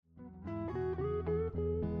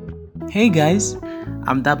Hey guys,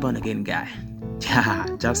 I'm that born again guy. Yeah,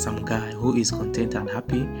 just some guy who is content and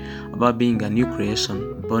happy about being a new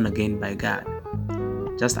creation born again by God.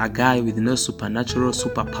 Just a guy with no supernatural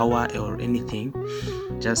superpower or anything.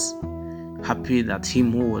 Just happy that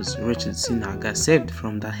him who was wretched sinner got saved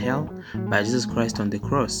from the hell by Jesus Christ on the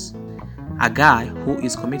cross. A guy who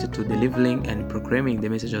is committed to delivering and proclaiming the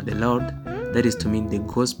message of the Lord, that is to mean the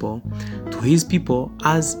gospel, to his people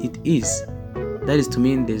as it is. That is to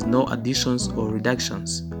mean there's no additions or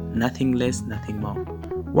reductions, nothing less, nothing more.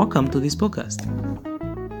 Welcome to this podcast.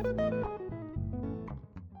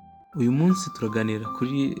 Uyu munsi turaganira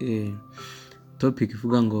kuri topic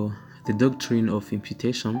ivuga ngo the doctrine of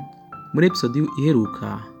imputation. Muri episode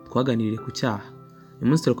iheruka twaganiriye ku cyaha. Uyu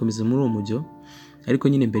munsi turakomeza muri uwo mujyo, ariko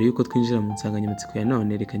nyine mbere yuko twinjira mu nsanganyamatsiko ya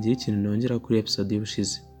none, reka ngire ikintu nongera kuri episode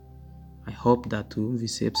y'ubushize. I hope that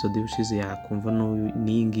wumvise episode y'ubushize yakumva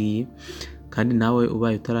n'iyi ngiyi, kandi nawe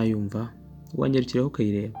ubaye utarayumva wanyarukiraho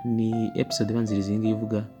ukayireba. Ni episode ibanziriza iyi ngiyi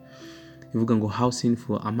ivuga ngo how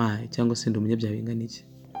sinful am I, cyangwa se ndi umunyabyaha bingana iki.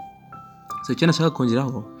 So icyo nashaka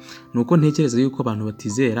kongeraho ni uko ntekereza yuko abantu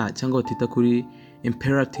batizera cyangwa batita kuri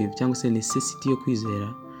imperative cyangwa se necessity yo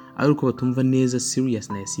kwizera, ari uko batumva neza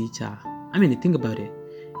seriousness y'icyaha. I mean, think about it.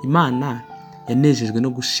 Imana yanejejwe no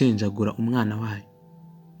gushenjagura umwana wayo.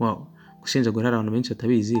 Wow, gushenjagura hari abantu benshi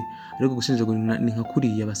batabizi, ariko gushenjagura ni nka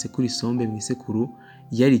kuriya basekura isombe mu isekuru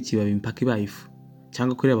yari ikibabi mpaka ibaye ifu,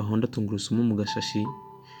 cyangwa kuriya bahonda tungurusumu mu gashashi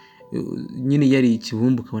nyine yari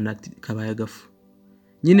ikibumbu ukabona kabaye agafu.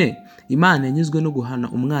 Nyine Imana yanyuzwe no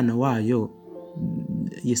guhana umwana wayo.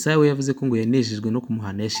 Yesaya we yavuze ko ngo yanejejwe no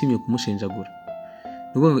kumuhana, yashimye kumushenjagura.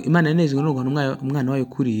 Nuko Imana yanejejwe no guhana umwana wayo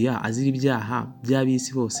kuriya azira ibyaha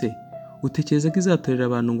by'abisi bose. Utekereza ko izatorera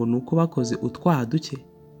abantu ngo nuko bakoze utwaha duke?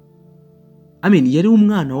 I mean, yari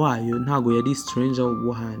umwana wayo, ntago yari stranger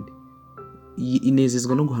w'ahandi.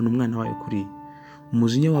 Inezezwa no guhana umwana wayo kuriya.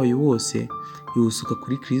 Umujinya wayo wose yusuka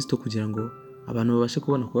kuri Kristo kugira ngo abantu babashe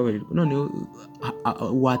kubona kubabarirwa. None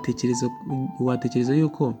watekereza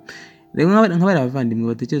yuko nk'abari abavandimwe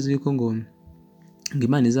batekereza yuko ngo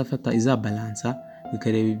Imana izabalansa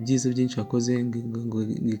ikareba ibyiza byinshi wakoze ngo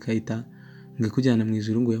ikahita ngikujyana mu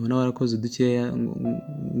ijuru ngo yabona warakoze dukeya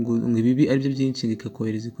ngo ibibi ari byo byinshi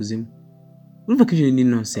ngikakohereza ikuzimu. Urumva ko ibyo ni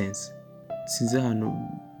nonsense. Sinzi ahantu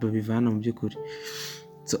babivana mu by'ukuri.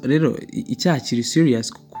 So rero icyaha kiri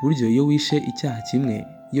serious ku buryo iyo wishe icyaha kimwe,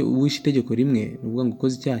 iyo wishe itegeko rimwe, uvuga ngo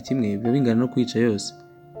ukoze icyaha kimwe, biba bingana no kwica yose.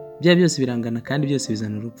 Bya byose birangana kandi byose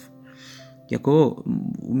bizana urupfu. Yakobo,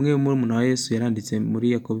 umwe muri umuntu wa Yesu, yaranditse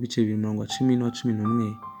muri Yakobo ibice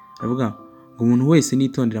 10:11, aravuga ngo umuntu wese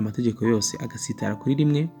nitondera amategeko yose agasitara kuri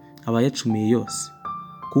rimwe aba yacumiye yose.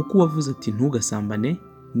 Kuko wavuze ati ntugasambane,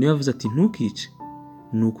 niwe wavuze ati ntukice.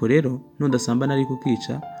 Nuko rero nudasambana ariko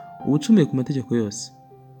ukica, ubucumiye ku mategeko yose.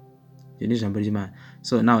 Iyo ni ijambo ry'Imana.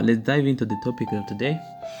 So now let's dive into the topic of today.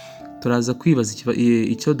 Turaza kwibaza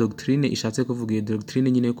icyo doctrine ishatse kuvuga. Iyo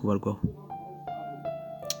doctrine nyine yo kubarwaho.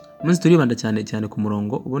 Munsi turibanda cyane ku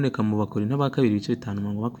murongo uboneka mu Bakorinto ba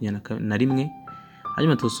 2:5-21,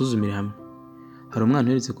 hanyuma tusuzumire hamwe. Hari umwana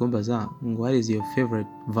uherutse kumbaza ngo what is your favorite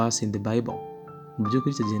verse in the Bible? Mu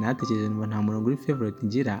by'ukuri icyo gihe natekereje ngo nta murongo uri favorite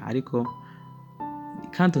ngira, ariko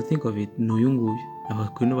can't think of it. N'uyu nguyu,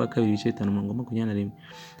 Abakorinto ba 2:5-21,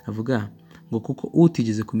 avuga ngo kuko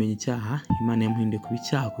utigeze kumenya icyaha, Imana yamuhinduye kuba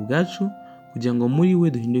icyaha ku bwacu kugira ngo muri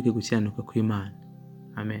we duhinduke gukiranuka kw'Imana.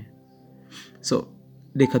 Amen. So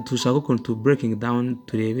reka dushaka ukuntu to breaking down,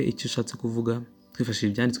 turebe icyo ushatse kuvuga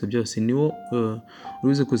twifashishije ibyanditswe byose. Niwo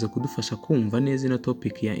uruze kuza kudufasha kumva neza ino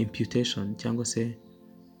topic ya imputation cyangwa se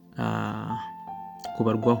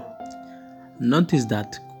kubarwaho. Notice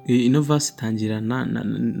that ino verse itangira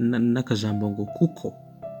n'akajambo ngo kuko.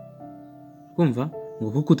 Kumva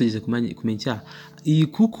ngo kuko utegeze kumenya icyaha. Iyi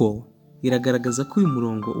kuko iragaragaza ko uyu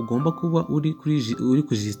murongo ugomba kuba uri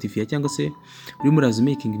kujustify cyangwa se uri muri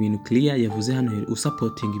making ibintu clear. Yavuze hano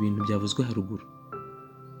usupporting ibintu byavuzwe haruguru.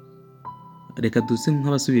 Reka duse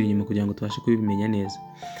nk'abasubira inyuma kugira ngo tubashe kubimenya neza.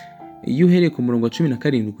 Iyo uhereye ku murongo wa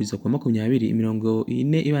 17 kugeza ku 20, imirongo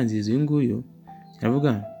 4 ibanziriza uyu nguyu,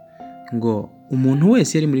 aravuga ngo umuntu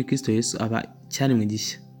wese yari muri Kristo Yesu aba cyaremwe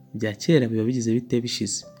gishya. Bya kera biba bigize bite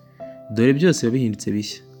bishize, dore byose biba bihindutse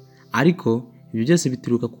bishya. Ariko ibyo byose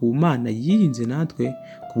bituruka ku Mana yiyunze natwe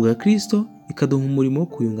ku bwa Kristo, ikaduha umurimo wo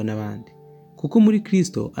kuyunga n'abandi. Kuko muri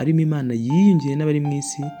Kristo arimo Imana yiyungiye n'abari mu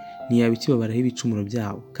isi, ntiyaba ikibabaraho ibicumuro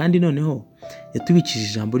byabo. Kandi noneho yatubikije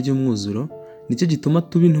ijambo ry'umwuzuro, nicyo gituma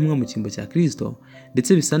tuba intumwa mu cyimbo cya Kristo,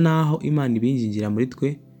 ndetse bisa naho Imana ibingingira muri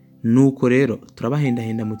twe. Nuko rero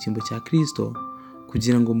turabahendahenda mu cyimbo cya Kristo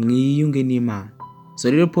kugira ngo mwiyunge n'Imana.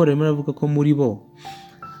 So rero Paul arimo aravuga ko muri bo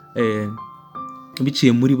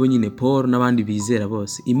biciye muri bo nyine Paul n'abandi bizera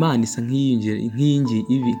bose. Imana isa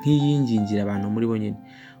nk'iyingingira abantu muri bo nyine.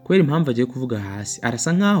 Kubera impamvu agiye kuvuga hasi,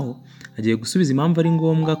 arasa nkaho agiye gusubiza impamvu ari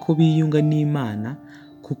ngombwa ko biyunga n'Imana,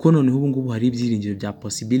 kuko noneho ubu ngubu hari ibyiringiro bya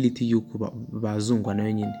possibility y'uko bazungwa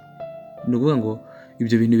nayo nyine. Ni ukuvuga ngo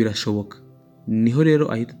ibyo bintu birashoboka. Niho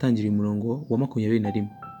rero ahita atangira umurongo wa 21.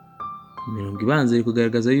 Imirongo ibanza iri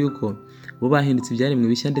kugaragaza yuko bo bahindutse ibyaremwe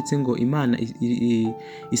bishya, ndetse ngo Imana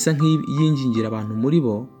isa nk'iyingingira abantu muri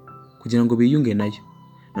bo kugira ngo biyunge nayo.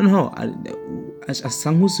 Noneho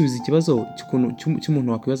asa nk'usubiza ikibazo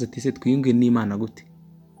cy'umuntu wakwibaza ati ese twiyunge n'Imana gute?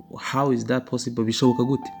 How is that possible? Bishoboka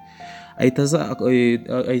gute? Ahita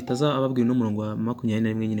aza ababwira n'umurongo wa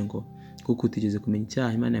 21 nyine ngo kuko utigeze kumenya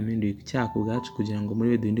icyaha, Imana yamuhinduye icyaha ku bwacu kugira ngo muri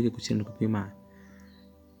we duhinduke gukiranuka kw'Imana.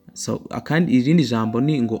 So kandi irindi jambo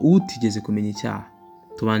ni ngo utigeze kumenya icyaha.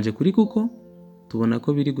 Tubanje kuri kuko tubona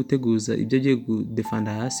ko biri guteguza ibyo agiye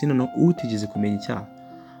kudefanda hasi. Noneho utigeze kumenya icyaha,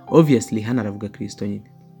 obviously hano aravuga Kristo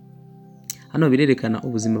nyine. Hano birerekana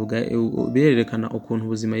ukuntu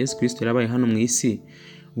ubuzima Yesu Kristo yarabaye hano mu isi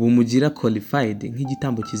bumugira qualified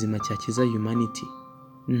nk'igitambo kizima cyakiza humanity.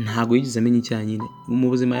 Ntago yigeze amenya icyaha nyine mu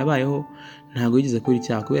buzima yabayeho, ntago yigeze akora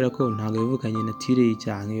icyaha kubera ko ntago yavukanye nature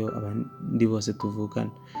y'icyaha nk'iyo abandi bose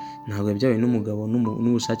tuvukana. Ntago yabyawe n'umugabo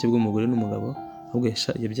n'ubushake bw'umugore n'umugabo, ahubwo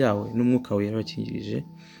yabyawe n'umwuka we yarabakingirije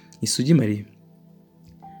isugi Mariya.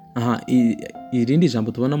 Irindi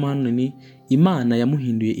jambo tubonamo hano ni Imana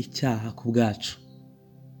yamuhinduye icyaha ku bwacu.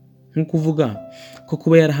 Nko kuvuga ko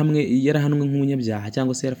kuba yarahanwe nk'umunyabyaha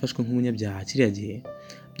cyangwa se yarafashwe nk'umunyabyaha kiriya gihe,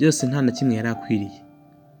 byose nta na kimwe yari akwiriye.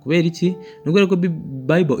 Kubera iki? Nubwo ko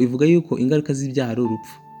Bible ivuga yuko ingaruka z'ibyaha ari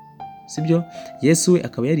urupfu, sibyo? Yesu we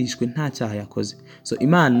akaba yarishwe nta cyaha yakoze. So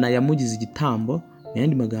Imana yamugize igitambo, mu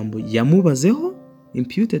yandi magambo yamubazeho,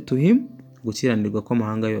 imputed to him, gukiranirwa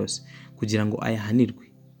kw'amahanga yose kugira ngo ayahanirwe.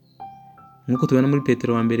 Nkuko tubona muri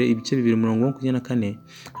Petero wa mbere ibice 2:24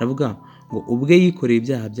 aravuga ngo ubwe yikoreye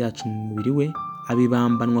ibyaha byacu mu mubiri we,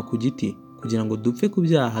 abibambanwa ku giti kugira ngo dupfe ku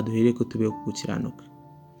byaha duhereye ko tubeho gukiranuka.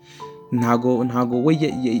 Ntago we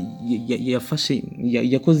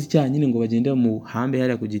yakoze icyaha nyine ngo bagende mu hambe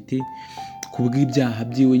hariya ku giti kubw'ibyaha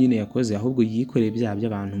byiwe nyine yakoze, ahubwo yikoreye ibyaha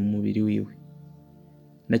by'abantu mu mubiri wiwe.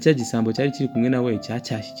 Na cya gisambo cyari kiri kumwe nawe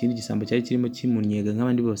cyacyashye ikindi gisambo cyari kirimo kimunyega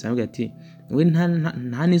nk'abandi bose, aravuga ati we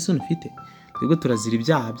nta n'isoni ufite, twebwe turazira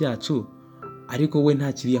ibyaha byacu ariko we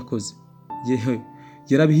nta kibi yakoze.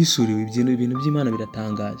 Yarabihishuriwe. Ibintu by'Imana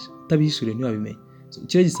biratangaje, utabihishuriwe ntiwabimenya.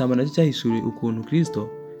 Icyo gisambo nacyo cyahishuriwe ukuntu Kristo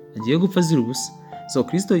agiye gupfa azira ubusa. So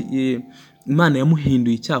Kristo Imana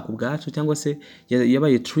yamuhinduye icyaha ku bwacu, cyangwa se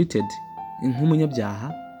yabaye treated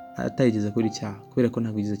nk'umunyabyaha atayigeze akora icyaha kubera ko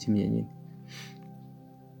ntabwo yigeze akimenya nyine.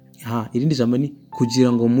 Irindi jambo ni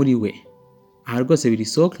kugira ngo muri we. Aha rwose biri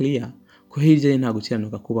so clear ko hirya ye nta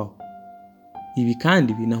gukiranuka kubaho. Ibi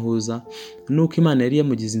kandi binahuza nuko Imana yari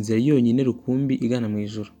yamugize inzira yonyine rukumbi igana mu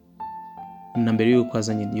ijuru. Na mbere y'uko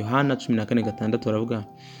azanye Yohana 14:6 aravuga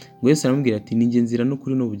ngo Yesu aramubwira ati ni njye nzira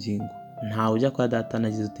n'ukuri n'ubugingo, ntawe ujya kwa Data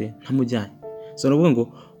nagize ute ntamujyanye. So aravuga ngo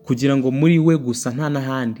kugira ngo muri we gusa,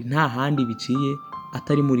 nta handi biciye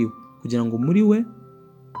atari muri we, kugira ngo muri we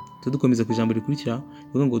tudukomeza ku ijambo rikurikira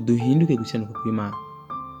bivuga ngo duhinduke gukiranuka kw'Imana.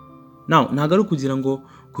 Ntago ari kugira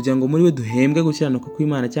ngo muri we duhembwe gukiranuka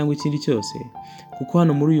kw'Imana cyangwa ikindi cyose, kuko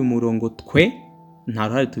hano muri uyu murongo twe nta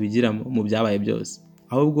ruhare tubigiramo mu byabaye byose,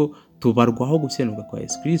 ahubwo tubarwaho gukiranuka kwa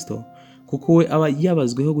Yesu Kristo, kuko we aba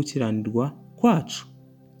yabazweho gukiranirwa kwacu.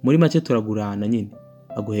 Muri make turagurana nyine,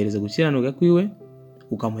 aguhereza gukiranuka kwiwe,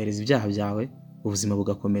 ukamuhereza ibyaha byawe, ubuzima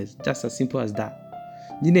bugakomeza. Just as simple as that.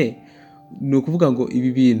 Nyine ni ukuvuga ngo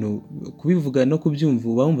ibi bintu kubivuga no kubyumva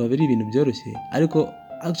uba wumva biri ibintu byoroshye, ariko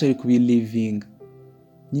actually kubiriving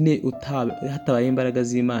nyine hatabaye imbaraga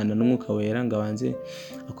z'Imana n'umwuka wera ngo abanze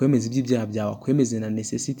akwemeza iby'ibyaha byawe, akwemeze na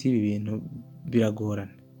necessity y'ibi bintu,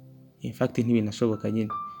 biragorana. In fact ntibinashoboka nyine.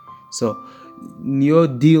 So niyo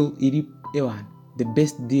deal iri the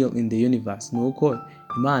best deal in the universe, nuko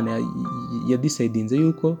Imana yadecidinze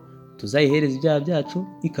yuko tuzayihereza ibyaha byacu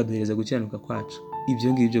ikaduhereza gukiranuka kwacu.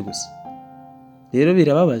 Ibyo ngibyo gusa. Rero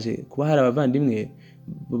birababaje kuba hari abavandimwe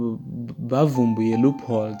bavumbuye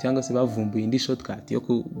loophole cyangwa se bavumbuye indi shortcut yo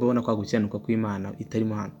kubona kwa gukiranuka kw'Imana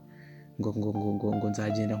itarimo hano. Ngo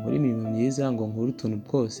nzagenda nkora imirimo myiza, ngo nkore utuntu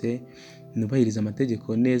twose, nubahiriza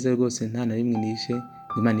amategeko neza rwose, nta na rimwe nishe,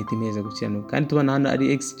 Imana itimeza gukiranuka. Kandi tubona hano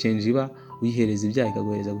ari exchange iba, uyihereza ibyaha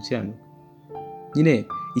ikaguhereza gukiranuka. Nyine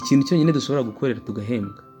ikintu cyonyine dushobora gukorera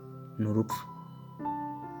tugahembwa ni urupfu.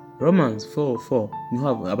 Romans 4:4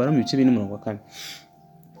 niho abara mu bice 4:4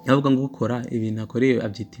 yavuga ngo gukora ibintu akoreye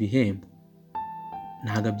abyita ibihembo,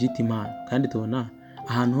 ntago abyita impano. Kandi tubona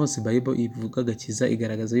ahantu hose Bible ivuga agakiza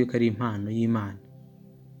igaragaza yuko ari impano y'Imana.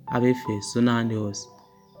 Abefeso n'ahandi hose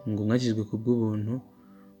ngo mwakijwe ku bw'ubuntu,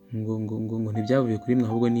 ngo ntibyavuye kuri mwe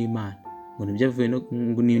ahubwo ni Imana, ngo ntibyavuye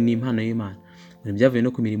ngo ni impano y'Imana, ngo ntibyavuye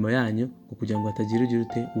no ku mirimo yanyu ngo kugira ngo hatagira ugira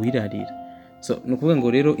ute wirarira. So ni ukuvuga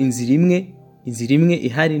ngo rero inzira imwe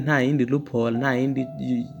ihari, nta yindi loophole, nta yindi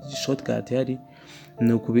shortcut ihari,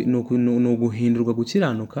 ni uguhindurwa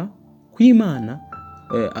gukiranuka kw'Imana,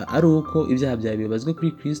 ari uko ibyaha byawe bibazwe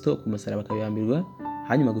kuri Kristo ku musaraba akabihambirwa,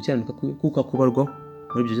 hanyuma gukiranuka kuko akubarwaho.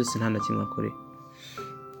 Muri ibyo byose nta na kimwe akoreye.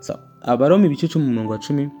 So Abaroma ibice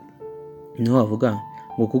 10:10 niho bavuga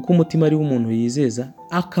ngo kuko umutima ari w'umuntu yizeza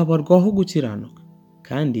akabarwaho gukiranuka,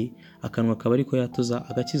 kandi akanwa akaba ariko yatuza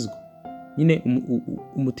agakizwa. Nyine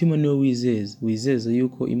umutima niwo wizeza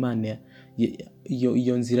yuko Imana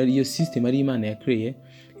iyo nzira, iyo system ari Imana yakreye,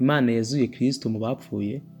 Imana yazuye Kristo mu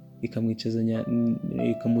bapfuye ikamwicazanya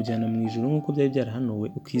ikamujyana mu ijuru nk'uko byari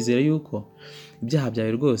byarahanuwe, ukizera yuko ibyaha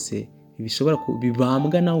byawe rwose bishobora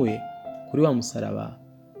bibambwa nawe kuri wa musaraba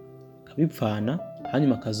akabipfana,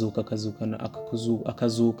 hanyuma akazuka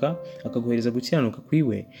akaguhereza gukiranuka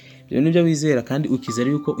kwiwe. Ibyo nibyo wizera, kandi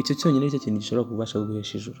ukizera yuko icyo cyonyine nicyo kintu gishobora kubasha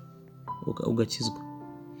kuguhesha ijuru ugakizwa.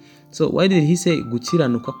 So why did he say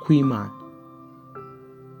gukiranuka kw'Imana?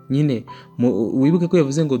 Nyine wibuke ko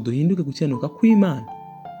yavuze ngo duhinduke gukiranuka kw'Imana.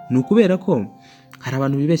 Ni ukubera ko hari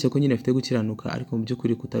abantu bibeshya ko nyine afite gukiranuka, ariko mu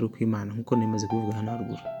by'ukuri kutari kw'Imana, nk'uko nemaze kubivuga hano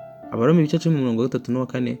haruguru. Abaroma ibice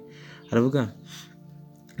 10:3-4 aravuga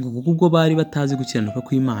ngo kuko ubwo bari batazi gukiranuka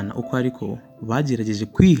kw'Imana uko ariko, bagerageje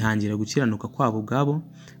kwihangira gukiranuka kwabo ubwabo,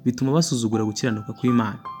 bituma basuzugura gukiranuka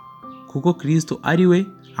kw'Imana. Kuko Kristo ari we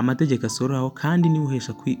amategeko asohoraho, kandi niwe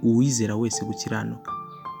uhesha uwizera wese gukiranuka.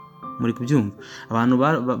 Muri kubyumva, abantu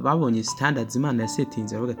babonye standards Imana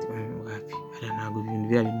yasetinze, bavuga ati wapi, ntabwo ibintu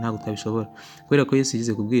bya ntabwo twabishobora. Kubera ko Yesu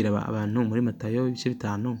yize kubwira abantu muri Matayo ibice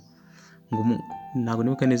 5 ngo ntabwo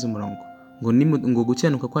nibuka neza umurongo, ngo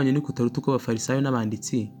gukiranuka kwanyu ni kutaruta uko abafarisayo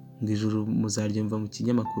n'abanditsi, ngo ijuru muzaryumva mu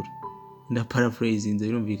kinyamakuru. Nda paraphrasing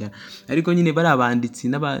birumvikana, ariko nyine bari abanditsi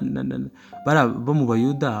bo mu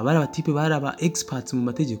Bayuda, bari abatipe, bari aba experts mu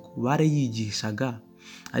mategeko, barayigishaga,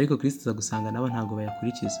 ariko Kristo azagusanga nabo ntabwo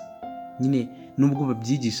bayakurikiza. Nyine nubwo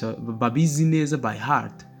babyigisha babizi neza by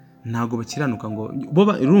heart, ntabwo bakiranuka ngo bo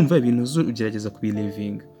urumva ibintu ugerageza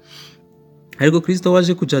kubilivinga. Ariko Kristo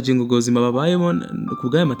waje kujudginga ubuzima babayemo ku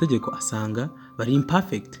bw'aya mategeko, asanga bari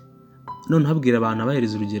imperfect. None habwira abantu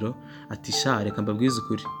abahereza urugero ati sha reka mbabwize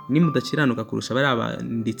ukuri, nimudakiranuka kurusha bari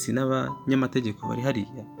abanditsi n'abanyamategeko bari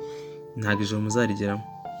hariya, ntabwo ijoro muzarigeramo.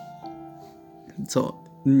 So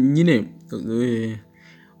nyine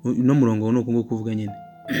no murongo nuko ngo kuvuga nyine.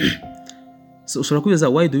 So ushobora kubibaza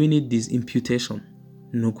why do we need this imputation?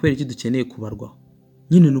 Ni ukubera iki dukeneye kubarwaho?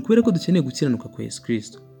 Nyine ni ukubera ko dukeneye gukiranuka kwa Yesu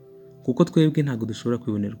Kristo, kuko twebwe ntabwo dushobora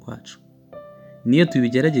kwibonera kwacu. Niyo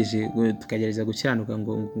tubigerageje tukagerageza gukiranuka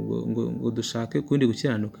ngo dushake kundi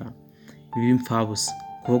gukiranuka, biba impfabusa,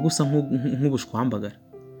 kuba gusa nk'ubushwambagara.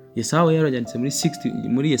 Yesaya yarajyanditse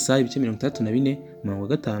muri Yesaya ibice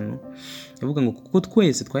 34:5 yavuga ngo kuko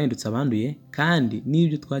twese twahindutse abanduye, kandi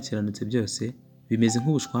n'ibyo twakiranutse byose bimeze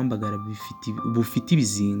nk'ubushwambagara bufite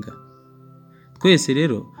ibizinga. Twese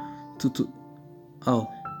rero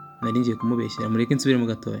nari ngiye kumubeshyira, mureke nsubiremo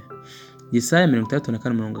gatoya. Yesaya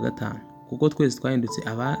 34:5 kuko twese twahindutse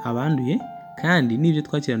abanduye, kandi n'ibyo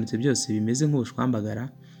twakiranutse byose bimeze nk'ubushwambagara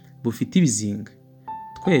bufite ibizinga.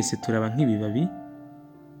 Twese turaba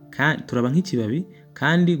nk'ikibabi,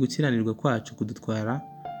 kandi gukiranirwa kwacu kudutwara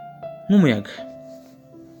nk'umuyaga.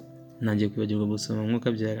 Nangiye kwibagirwa gusoma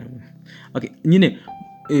mwuka byara. Okay, nyine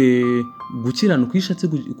gukiranuka ishatse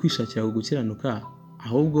kwishakira gukiranuka,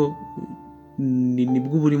 ahubwo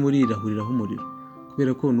nibwo buri muri irahuriraho umuriro,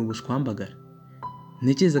 kubera ko ni ubushwambagara.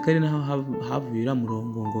 Ntekereza ko ari naho havuyira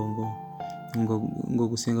murongo ngo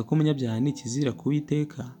gusenga ko umunyabyaha ni ikizira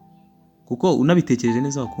kuwiteka, kuko unabitekereje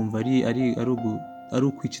neza wakumva ari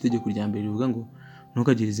ukwica itegeko rya mbere rivuga ngo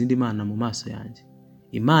ntukagire izindi mana mu maso yanjye.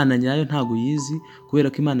 Imana nyayo ntago yizi, kubera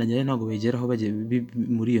ko Imana nyayo ntago begeraho bagiye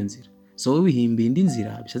muri iyo nzira. So wowe wihimbiye indi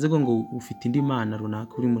nzira, bishaze ngo ufite indi mana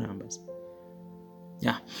runaka uri murambaza.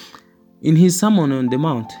 In his sermon on the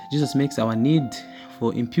mount, Jesus makes our need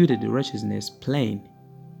for imputed righteousness plain.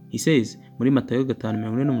 He says muri Matayo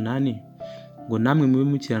 5:48 ngo namwe mube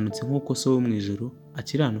mukiranutse nk'uko so wo mu ijuru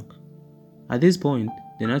akiranuka. At this point,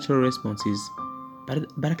 the natural response is,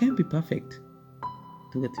 but I can't be perfect.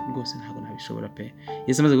 Tugati rwose ntabwo nabishobora pe.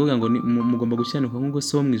 Yesu amaze kuvuga ngo mugomba gukiranuka nk'uko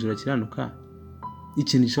so wo mu ijuru akiranuka,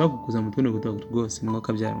 ikintu gishobora kukuza mu mutwe no gutaha rwose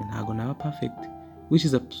mwuka byarwe ntabwo naba perfect, which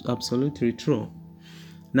is absolutely true.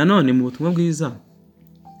 Nanone mu butumwa bwiza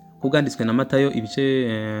kubwanditswe na Matayo ibice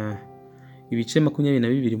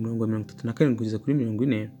 22:37 kugeza kuri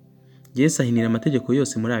 40, Yesu ahinira amategeko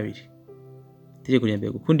yose muri abiri. Itegeko rya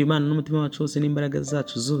mbere gukunda Imana n'umutima wacu wose n'imbaraga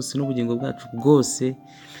zacu zose n'ubugingo bwacu bwose,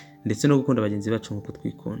 ndetse no gukunda bagenzi bacu nk'uko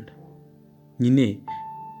twikunda. Nyine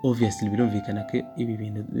obviously birumvikana ko ibi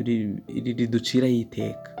bintu riduciraho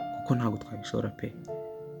iteka, kuko ntabwo twabishobora pe.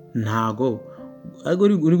 Ntabwo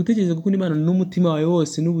uri gutekereza gukunda Imana n'umutima wawe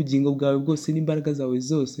wose n'ubugingo bwawe bwose n'imbaraga zawe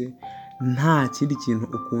zose, nta kindi kintu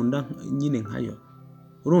ukunda nyine nkayo.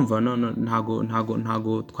 Urumva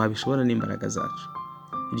ntago twabishobora n'imbaraga zacu.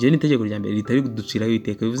 Ibyo ni itegeko rya mbere ritari kuduciraho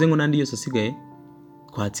iteka. Bivuze ngo n'andi yose asigaye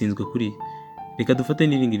twatsinzwe kuri. Reka dufate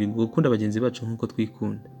n'irindi gukunda bagenzi bacu nk'uko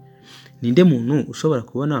twikunda. Ninde muntu ushobora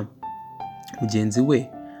kubona mugenzi we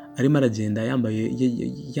arimo aragenda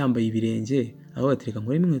yambaye ibirenge, aho atereka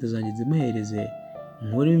nkuremo inkweto zanjye zimuhereze,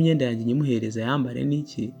 nkuremo imyenda yanjye nyimuhereza yambare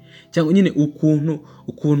n'iki? Cyangwa nyine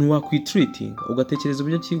ukuntu wakwitreatinga, ugatekereza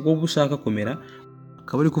uburyo ki wowe ushaka kumera,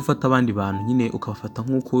 akaba ari gufata abandi bantu nyine ukabafata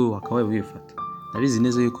nk'uko wowe wakabaye wifata. Nabizi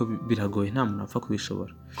neza yuko biragoye, nta muntu apfa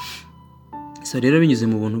kubishobora. So rero binyuze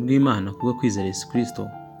mu buntu bw'Imana kubwo kwizera Yesu Kristo,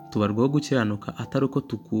 tubarwaho gukiranuka atari uko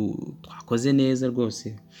twakoze neza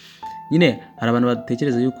rwose. Nyine hari abantu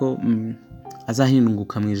batekereza yuko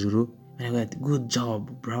azahinduka mu ijuru, baravuga ati good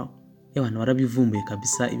job bro, abantu barabivumbuye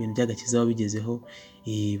kabisa, ibintu by'agakiza wabigezeho,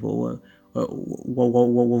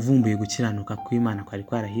 wavumbuye gukiranuka kw'Imana kwari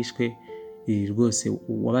kwarahishwe, rwose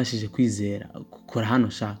wabashije kwizera, kora hano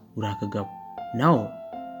sha uri akagabo. Naho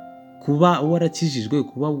kuba warakijijwe,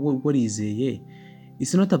 kuba warizeye,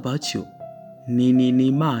 it's not about you. Ni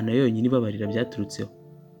Imana yonyine ibabarira byaturutse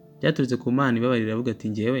ku Mana ibabarira, avuga ati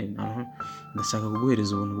ngewe ndashaka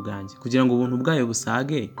kuguhereza ubuntu bwanjye, kugira ngo ubuntu bwayo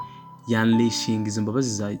busage, yanlishinga izo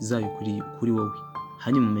mbabazi zayo kuri wowe,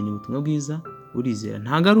 hanyuma umenye ubutumwa bwiza, urizera.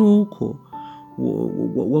 Ntago ari uko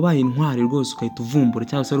wabaye intwari rwose ukahita uvumbura,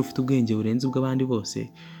 cyangwa se ufite ubwenge burenze ubw'abandi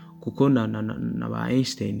bose, kuko na ba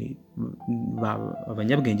Einstein,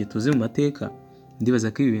 abanyabwenge tuzi mu mateka,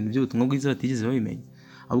 ndibaza ko ibi bintu by'ubutumwa bwiza batigeze babimenya.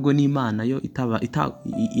 Ahubwo ni Imana yo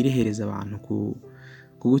irehereza abantu ku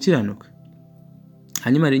gukiranuka.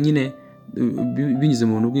 Hanyuma nyine binyuze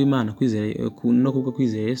mu buntu bw'Imana, kwizera no kubwo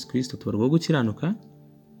kwizera Yesu Kristo, tubarwaho gukiranuka.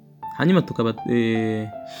 Hanyuma tukaba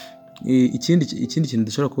ikindi kintu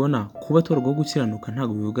dushobora kubona, kuba tubarwaho gukiranuka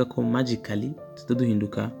ntabwo bivuga ko magically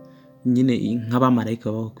duhinduka nyine nk'abamarayika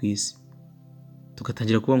babaho ku isi,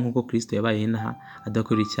 tugatangira kuba nk'uko Kristo yabaye inaha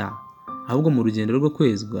adakora icyaha. Ahubwo mu rugendo rwo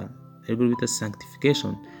kwezwa, ariko bita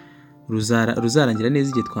sanctification, ruzarangira neza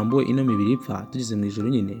igihe twambuwe ino mibiri ipfa, tugeze mu ijuru.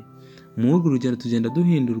 Nyine muri urwo rugendo tugenda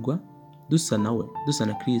duhindurwa, dusa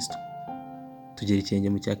na Kristo, tugera ikirenge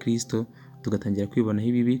mu cya Kristo, tugatangira kwibonaho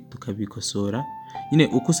ibibi, tukabikosora. Nyine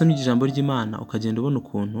uko usomye ijambo ry'Imana, ukagenda ubona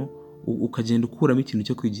ukuntu, ukagenda ukuramo ikintu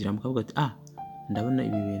cyo kwigiramo, ukavuga ati ndabona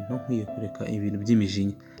ibi bintu nkwiye kureka, ibintu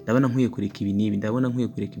by'imijinya, ndabona nkwiye kureka ibi n'ibi, ndabona nkwiye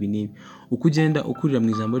kureka ibi n'ibi. Uko ugenda ukurira mu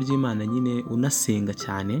ijambo ry'Imana, nyine unasenga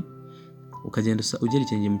cyane, ukagenda ugera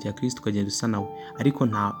ikirenge mu cya Kristo, ukagenda usa nawe. Ariko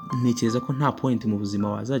ntekereza ko nta point mu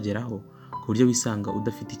buzima wazageraho ku buryo wisanga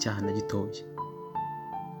udafite icyaha na gitoya.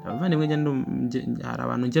 Abavandimwe, hari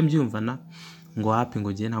abantu njya mbyumvana ngo hapi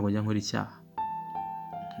ngo ngiye ntabwo njya nkora icyaha.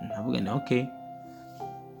 Navuga ni okay,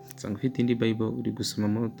 nsanga ufite indi Bible uri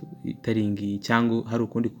gusomamo itaringi, cyangwa hari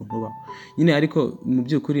ukundi kuntu ubaho nyine. Ariko mu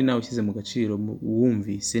by'ukuri nawe ushyize mu gaciro,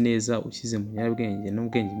 wumvise neza, ushyize mu nyabwenge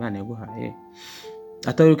n'ubwenge Imana yaguhaye,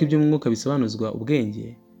 atari uko iby'umwuka bisobanuzwa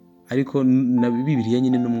ubwenge, ariko na Bibiliya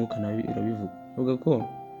nyine n'umwuka nawe irabivuga. Avuga ko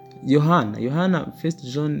Yohana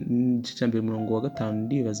 1 John 5:5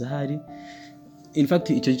 ndibaza hari, in fact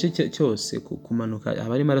icyo gice cyose kumanuka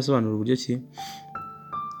haba arimo arasobanura uburyo ki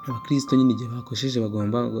abakristo nyine igihe bakosheje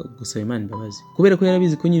bagomba gusaba Imana imbabazi, kubera ko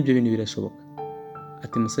yarabizi ko nyibyo bintu birashoboka.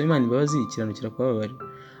 Ati musaba Imana imbabazi, ikiranukira kubabari.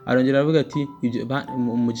 Arongera aravuga ati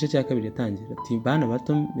mu gice cya 2 yatangira ati bana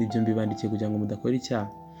bato, ibyo mbibandikiye kugira ngo mudakora icyaha,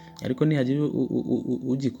 ariko nihagira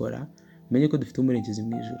ugikora menye ko dufite umurengezi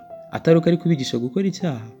mu ijuru. Atari uko ari kubigisha gukora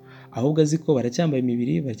icyaha, ahubwo azi ko baracyambaye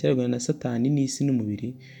imibiri, baracyarwana na Satani n'isi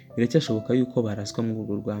n'umubiri, biracyashoboka yuko baraswa mu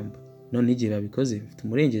urwo rugamba. None igihe babikoze bafite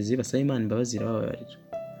umurengezi, basaba Imana imbabazi irababarira.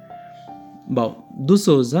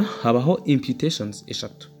 Dusoza, habaho imputations 3.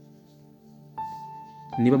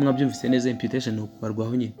 Niba mwabyumvise neza, imputation ni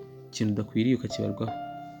ukubarwaho nyine ikintu udakwiriye ukakibarwaho.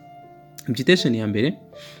 Imputation ya mbere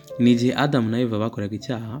ni igihe Adam na Eva bakoraga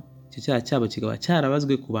icyaha, icyo cyaha cyabo kikaba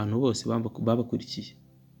cyarabazwe ku bantu bose babakurikiye.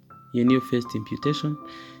 Iyo niyo first imputation.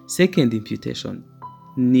 Second imputation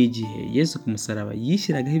ni igihe Yesu ku musaraba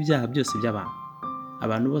yishyiragaho ibyaha byose by'abantu.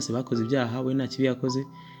 Abantu bose bakoze ibyaha, we nta kibi yakoze,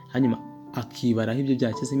 hanyuma akibaraho ibyo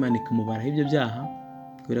byaha, cyangwa Imana ikamubaraho ibyo byaha,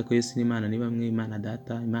 kubera ko Yesu ni Imana, ni bamwe, Imana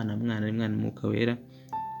Data, Imana Mwana, Imana Mwuka Wera.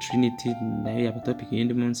 Trinity nayo yaba topic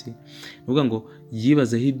y'indi munsi. Nuvuga ngo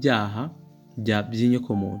yibazeho ibyaha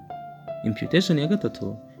by'inyoko muntu. Imputation ya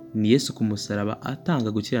gatatu ni Yesu ku musaraba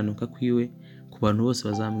atanga gukiranuka kwiwe ku bantu bose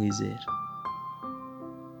bazamwizera.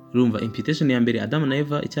 Urumva imputation ya mbere Adam na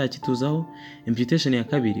Eva icyaha kituzaho, imputation ya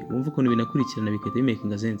kabiri umva ukuntu binakurikirana bikahita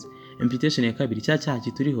bimaking sense. Imputation ya kabiri cyaha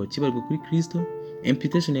kituriho kibarwa kuri Kristo,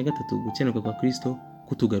 imputation ya gatatu gukiranuka kwa Kristo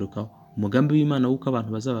kutugarukaho. Umugambi w'Imana w'uko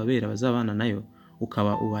abantu bazababera bazabana nayo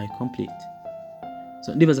ukaba ubaye complete.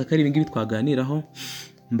 So ndibaza ko ari ibingibi twaganiraho.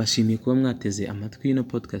 Mbashimiye kuba mwateze amatwi ino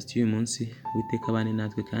podcast y'uyu munsi. Uwiteka abane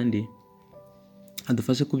natwe kandi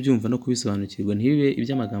adufashe kubyumva no kubisobanukirwa, ntibibe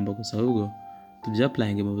iby'amagambo gusa ahubwo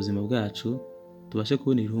tubyapplyinge mu buzima bwacu, tubashe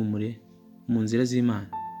kubona ihumure mu nzira z'Imana.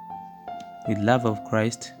 With love of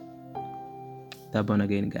Christ, the born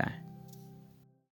again guy.